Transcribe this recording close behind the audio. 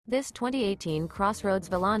This 2018 CrossRoads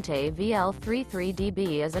Volante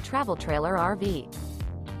VL33DB is a travel trailer RV.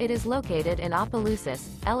 It is located in Opelousas,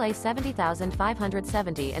 LA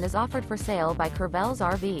 70570 and is offered for sale by Courvelle's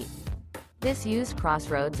RV. This used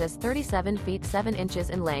CrossRoads is 37 feet 7 inches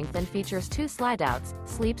in length and features 2 slideouts,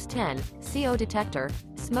 sleeps 10, CO detector,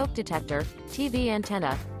 smoke detector, TV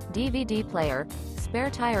antenna, DVD player, spare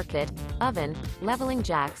tire kit, oven, leveling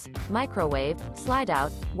jacks, microwave, slideout,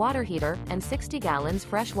 water heater, and 60 gallons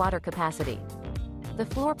fresh water capacity. The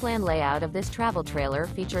floor plan layout of this travel trailer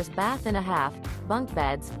features bath and a half, bunk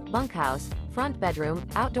beds, bunkhouse, front bedroom,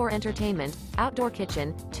 outdoor entertainment, outdoor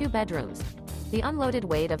kitchen, 2 bedrooms. The unloaded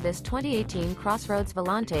weight of this 2018 CrossRoads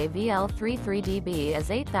Volante VL33DB is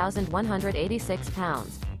 8,186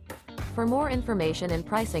 pounds. For more information and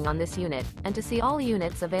pricing on this unit, and to see all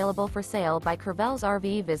units available for sale by Courvelle's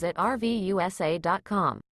RV, visit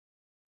RVUSA.com.